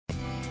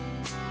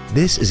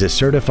This is a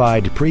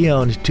certified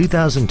pre-owned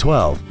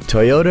 2012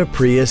 Toyota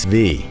Prius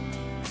V.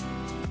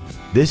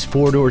 This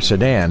four-door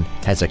sedan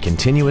has a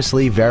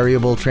continuously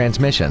variable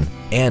transmission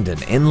and an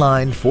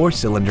inline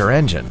four-cylinder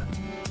engine.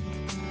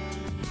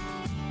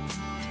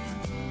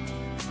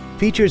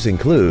 Features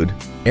include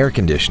air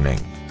conditioning,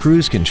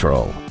 cruise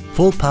control,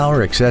 full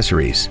power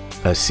accessories,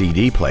 a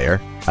CD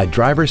player, a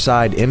driver's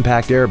side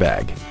impact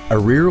airbag, a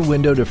rear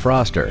window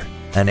defroster,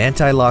 an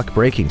anti-lock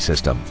braking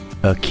system,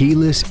 a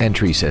keyless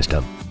entry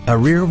system, a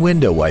rear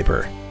window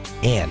wiper,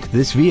 and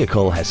this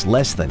vehicle has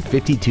less than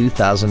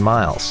 52,000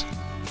 miles.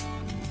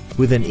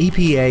 With an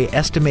EPA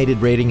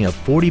estimated rating of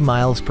 40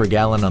 miles per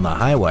gallon on the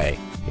highway,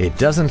 it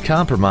doesn't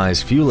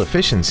compromise fuel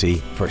efficiency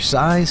for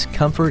size,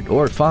 comfort,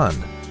 or fun.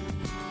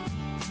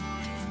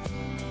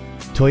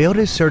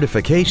 Toyota's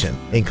certification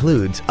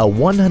includes a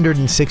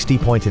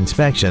 160-point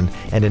inspection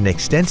and an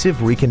extensive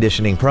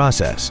reconditioning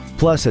process,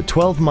 plus a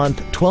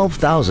 12-month,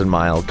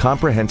 12,000-mile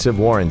comprehensive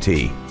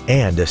warranty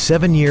and a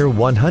 7-year,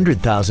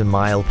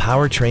 100,000-mile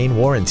powertrain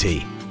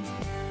warranty.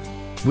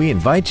 We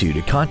invite you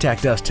to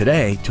contact us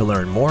today to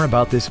learn more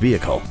about this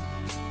vehicle.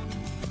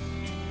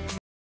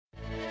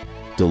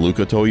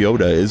 DeLuca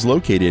Toyota is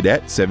located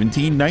at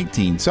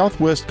 1719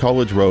 Southwest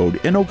College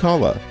Road in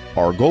Ocala.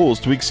 Our goal is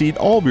to exceed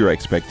all of your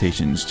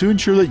expectations to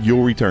ensure that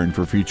you'll return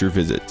for future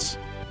visits.